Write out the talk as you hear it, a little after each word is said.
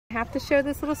I have to share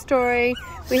this little story.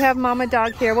 We have Mama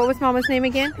Dog here. What was Mama's name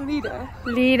again? Lita.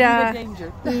 Lita.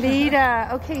 Danger. Lita.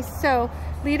 Okay, so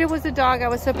Lita was a dog I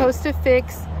was supposed to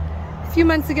fix a few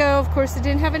months ago. Of course, it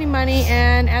didn't have any money,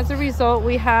 and as a result,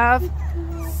 we have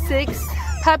 6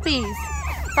 puppies,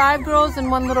 5 girls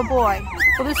and 1 little boy.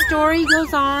 Well, the story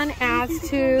goes on as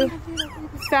to,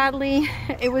 sadly,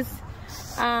 it was,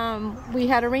 we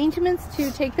had arrangements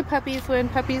to take the puppies when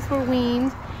puppies were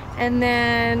weaned. And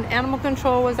then animal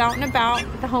control was out and about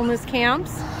at the homeless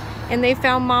camps, and they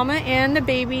found Mama and the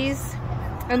babies,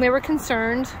 and they were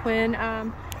concerned when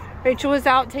Rachel was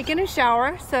out taking a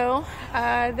shower, so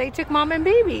they took Mama and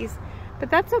babies.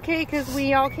 But that's okay, because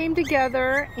we all came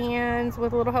together, and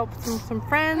with a little help from some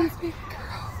friends,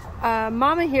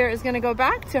 Mama here is going to go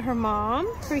back to her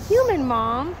mom, her human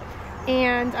mom,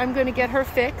 and I'm going to get her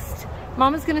fixed.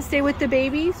 Mama's going to stay with the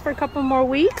babies for a couple more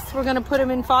weeks. We're going to put them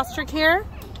in foster care.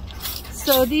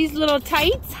 So these little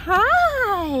tights,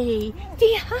 hi,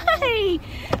 hi,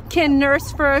 can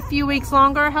nurse for a few weeks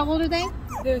longer. How old are they?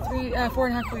 They're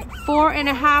 4.5 weeks.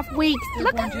 4.5 weeks. They're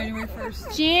Look born at January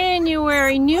 1st.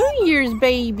 January, New Year's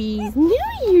babies, New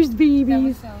Year's babies. That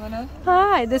was Helena.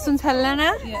 Hi, this one's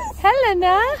Helena. Yes.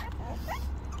 Helena.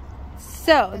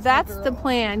 So that's the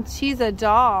plan. She's a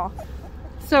doll.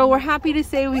 So we're happy to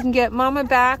say we can get Mama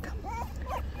back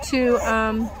to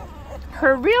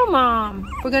her real mom.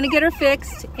 We're gonna get her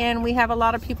fixed, and we have a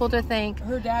lot of people to thank.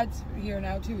 Her dad's here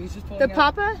now too. He's just pulling The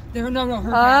Papa? No,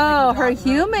 her Oh, dad, her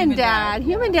human dad.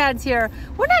 Human dad's here.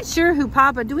 We're not sure who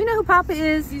Papa. Do we know who Papa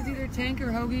is? He's either Tank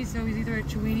or Hoagie, so he's either a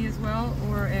Chiweenie as well,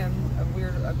 or a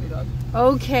weird ugly dog.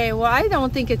 Okay, well, I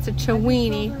don't think it's a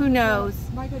Chiweenie. Who knows?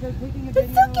 Micah, they're taking a It's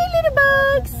video. okay, little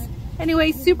bugs.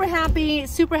 Anyway, super happy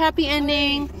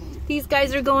ending. These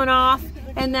guys are going off,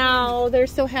 and now they're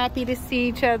so happy to see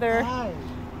each other.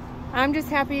 I'm just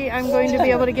happy I'm going to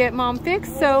be able to get Mom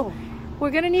fixed. So we're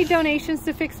going to need donations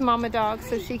to fix Mama Dog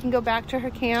so she can go back to her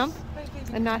camp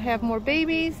and not have more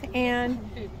babies. And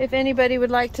if anybody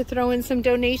would like to throw in some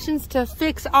donations to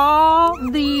fix all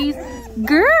these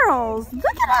girls. Look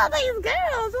at all these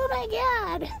girls. Oh my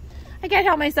God. I can't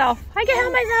help myself. I can't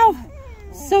help myself.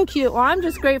 So cute. Well, I'm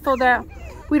just grateful that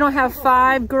we don't have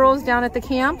 5 girls down at the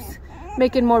camps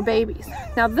making more babies.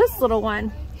 Now this little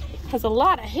one has a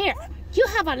lot of hair. You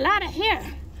have a lot of hair.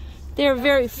 They're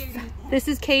very, this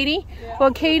is Katie.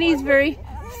 Well, Katie's very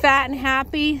fat and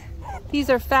happy. These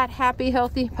are fat, happy,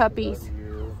 healthy puppies.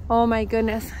 Oh my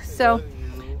goodness. So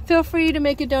feel free to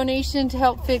make a donation to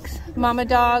help fix Mama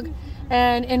Dog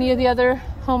and any of the other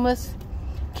homeless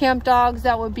camp dogs.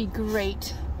 That would be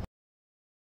great.